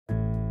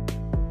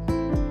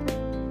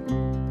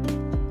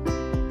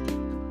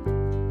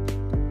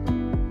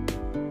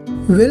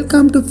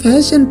Welcome to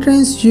Fashion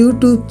Trends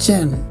YouTube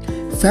channel.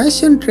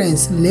 Fashion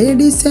trends,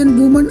 ladies and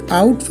women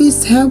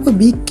outfits have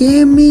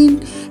become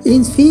an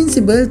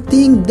invincible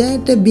thing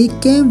that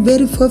became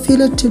very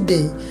popular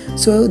today.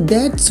 So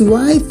that's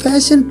why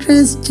Fashion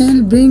Trends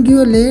channel bring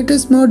you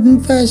latest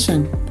modern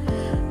fashion.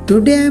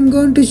 Today I am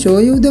going to show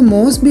you the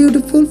most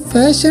beautiful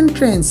fashion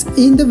trends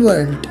in the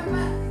world.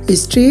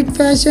 Street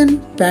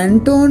fashion,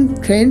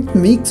 Pantone trend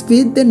mixed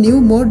with the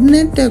new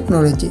modern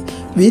technology.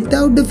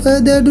 Without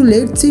further ado,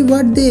 let's see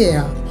what they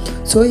are.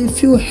 So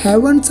if you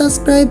haven't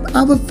subscribed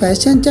our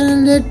fashion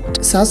channel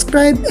yet,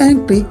 subscribe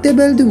and click the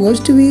bell to watch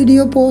the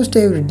video post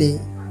every day.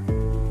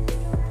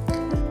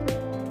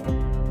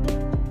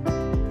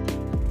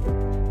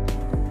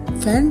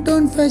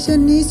 Pantone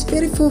fashion is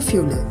very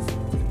popular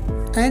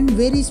and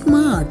very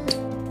smart.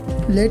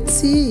 Let's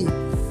see.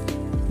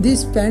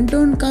 This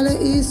Pantone color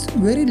is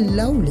very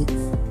lovely.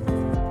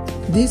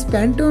 This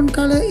Pantone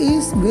color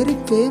is very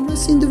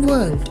famous in the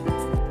world.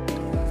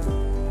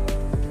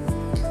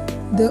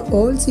 The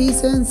all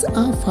seasons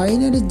are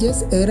finally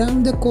just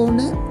around the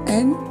corner,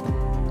 and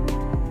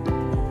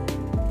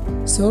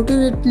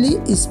certainly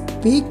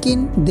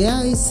speaking,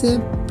 there is a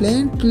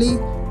plenty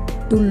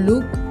to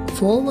look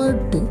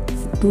forward to.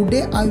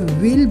 Today I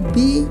will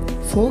be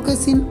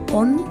focusing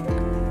on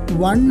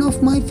one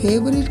of my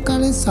favorite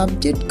colors,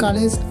 subject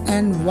colors,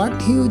 and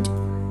what hues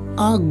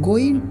are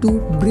going to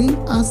bring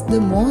us the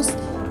most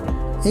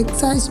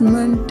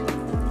excitement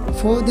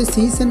for the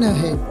season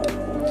ahead.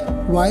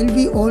 While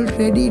we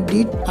already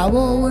did our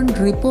own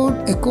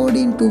report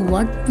according to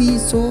what we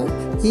saw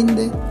in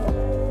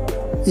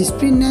the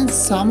spring and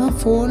summer,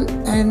 fall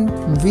and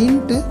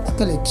winter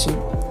collection,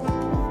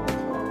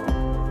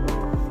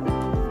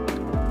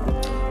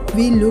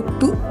 we look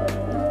to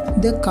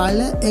the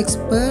color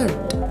expert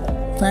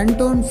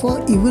Pantone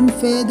for even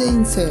further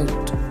insight.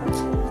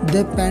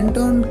 The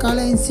Pantone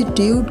Color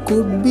Institute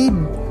could be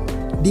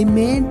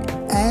deemed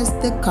as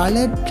the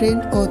color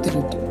trend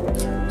authority.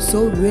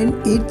 So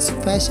when its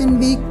Fashion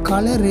Week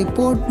color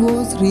report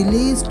was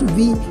released,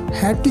 we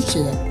had to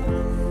share.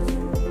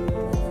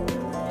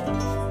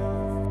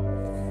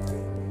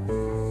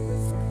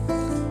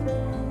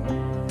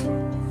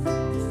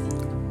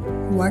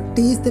 What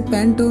is the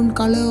Pantone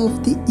color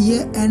of the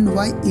year and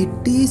why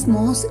it is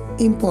most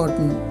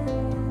important?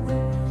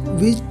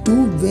 With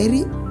two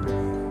very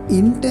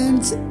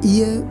intense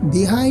years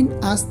behind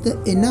us, the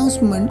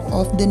announcement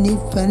of the new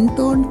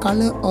Pantone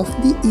color of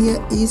the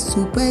year is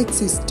super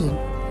exciting.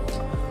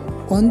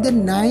 On the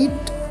night,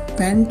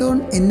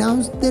 Pantone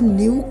announced the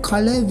new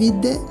color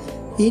with the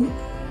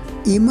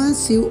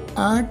immersive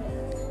art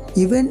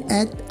event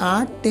at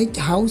Art Tech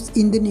House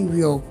in the New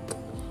York.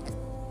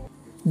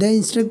 The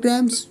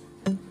Instagram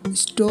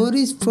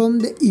stories from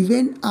the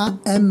event are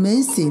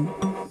amazing,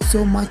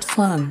 so much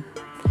fun.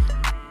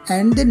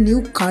 And the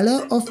new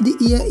color of the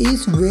year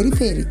is Veri.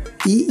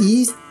 It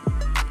is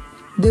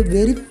the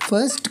very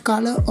first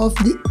color of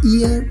the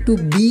year to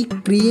be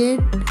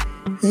created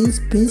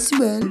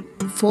special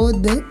for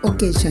the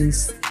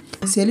occasions.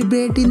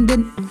 Celebrating the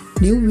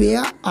new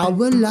year,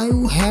 our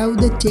lives have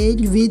the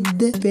change with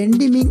the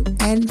pandemic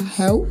and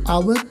how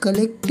our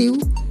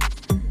collective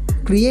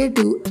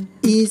creative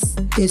is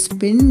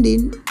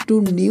spending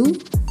to new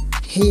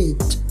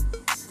heights.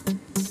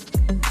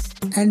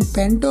 And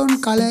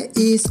Pantone color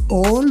is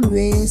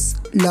always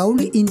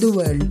lovely in the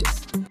world.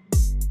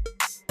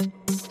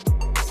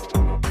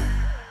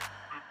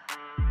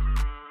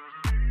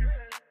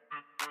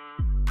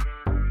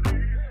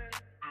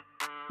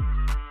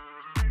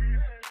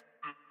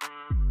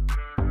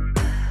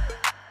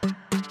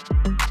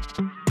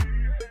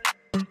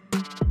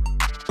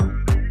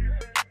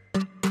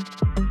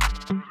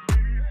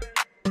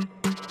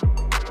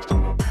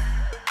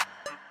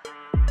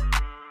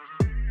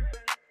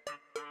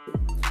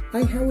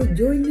 I have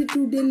joined you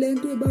today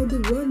learned about the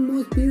world's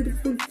most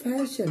beautiful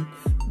fashion,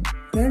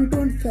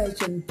 Pantone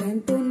fashion,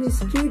 Pantone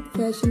street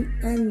fashion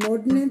and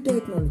modern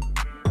technology.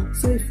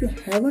 So if you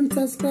haven't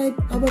subscribed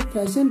our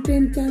fashion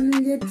trend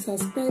channel yet,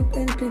 subscribe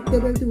and click the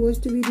bell to watch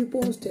the video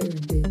post every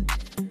day.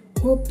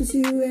 Hope to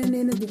see you in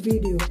another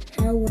video.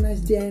 Have a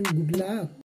nice day and good luck.